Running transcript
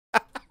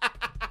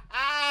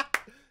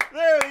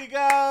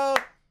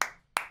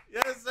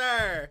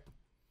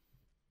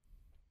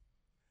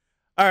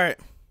All right.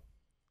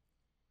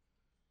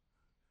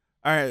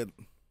 All right.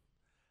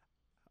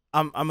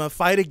 I'm gonna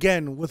fight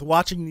again with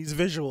watching these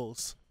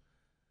visuals.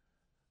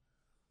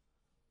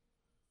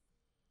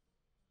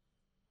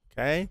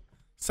 Okay.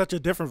 Such a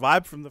different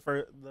vibe from the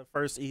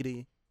first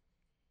ED.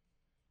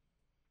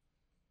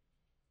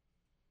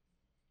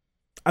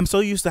 I'm so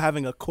used to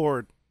having a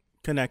cord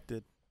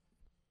connected.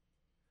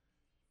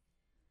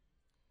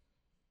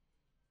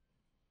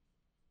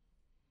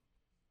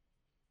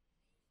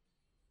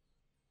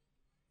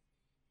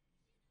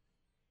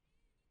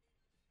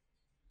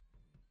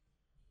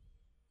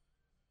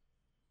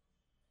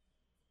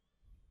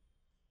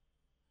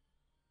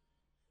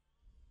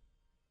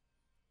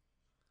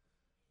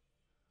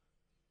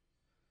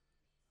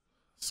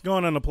 It's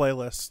going on a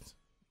playlist.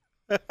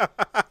 This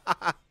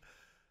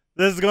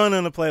is going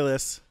on a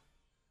playlist.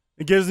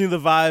 It gives me the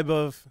vibe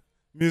of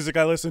music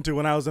I listened to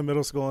when I was in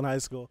middle school and high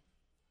school.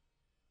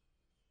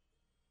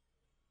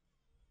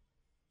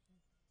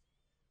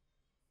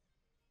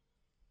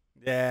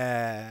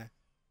 Yeah.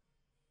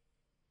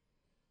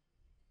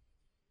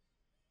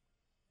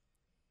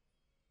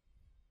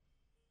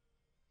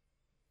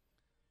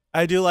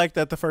 I do like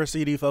that the first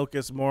CD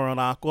focused more on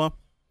Aqua,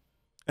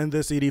 and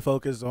this CD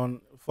focuses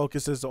on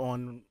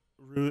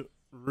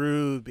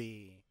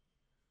Ruby.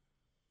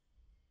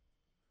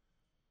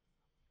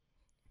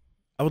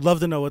 I would love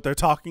to know what they're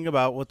talking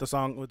about, what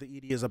the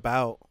ED is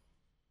about.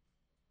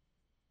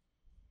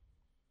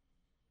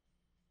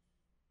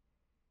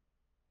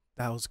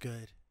 That was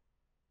good.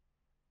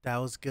 That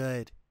was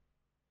good.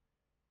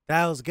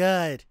 That was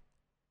good.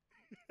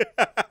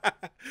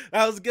 That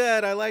was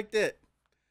good. I liked it.